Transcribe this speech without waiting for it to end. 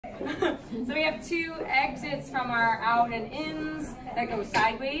So we have two exits from our out and ins that go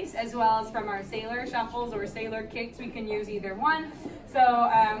sideways, as well as from our sailor shuffles or sailor kicks. We can use either one. So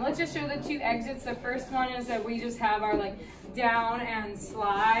let's just show the two exits. The first one is that we just have our like down and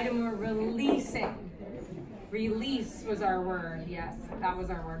slide, and we're releasing. Release was our word. Yes, that was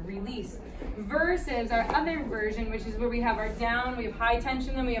our word, release. Versus our other version, which is where we have our down, we have high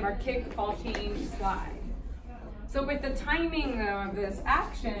tension, then we have our kick, ball change, slide. So with the timing though of this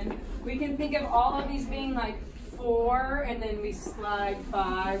action, we can think of all of these being like 4, and then we slide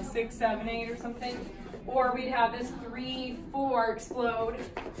 5, 6, 7, 8 or something. Or we'd have this 3, 4 explode,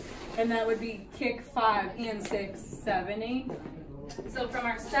 and that would be kick 5 and 6, 7, 8. So from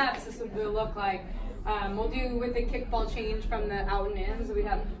our steps, this would look like, we'll do with the kick ball change from the out and in. So we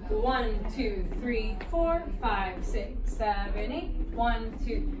have 1, 2, 3, 4, 5, 6, 7, 8. 1,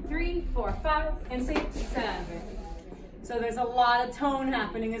 2, 3, 4, 5, and 6, 7. So there's a lot of tone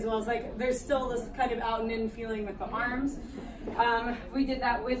happening, as well as like there's still this kind of out and in feeling with the arms. We did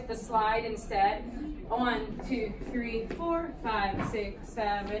that with the slide instead. 1, 2, 3, 4, 5, 6,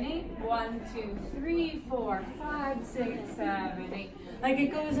 7, 8. 1, 2, 3, 4, 5, 6, 7, 8. Like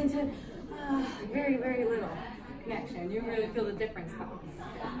it goes into very, very little connection. You really feel the difference though.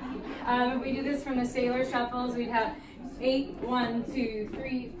 If we do this from the sailor shuffles, we'd have 8, 1, 2,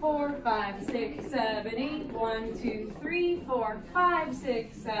 3, 4, 5, 6, 7, 8. 1, 2, 3, 4, 5,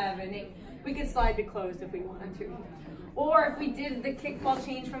 6, 7, 8. We could slide to closed if we wanted to. Or if we did the kickball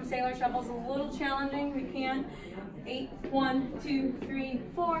change from sailor shuffles, a little challenging, we can. 8, 1, 2, 3,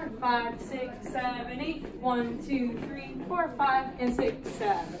 4, 5, 6, 7, 8. 1, 2, 3, 4, 5, and 6,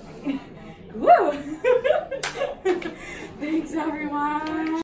 7. Woo! Thanks everyone.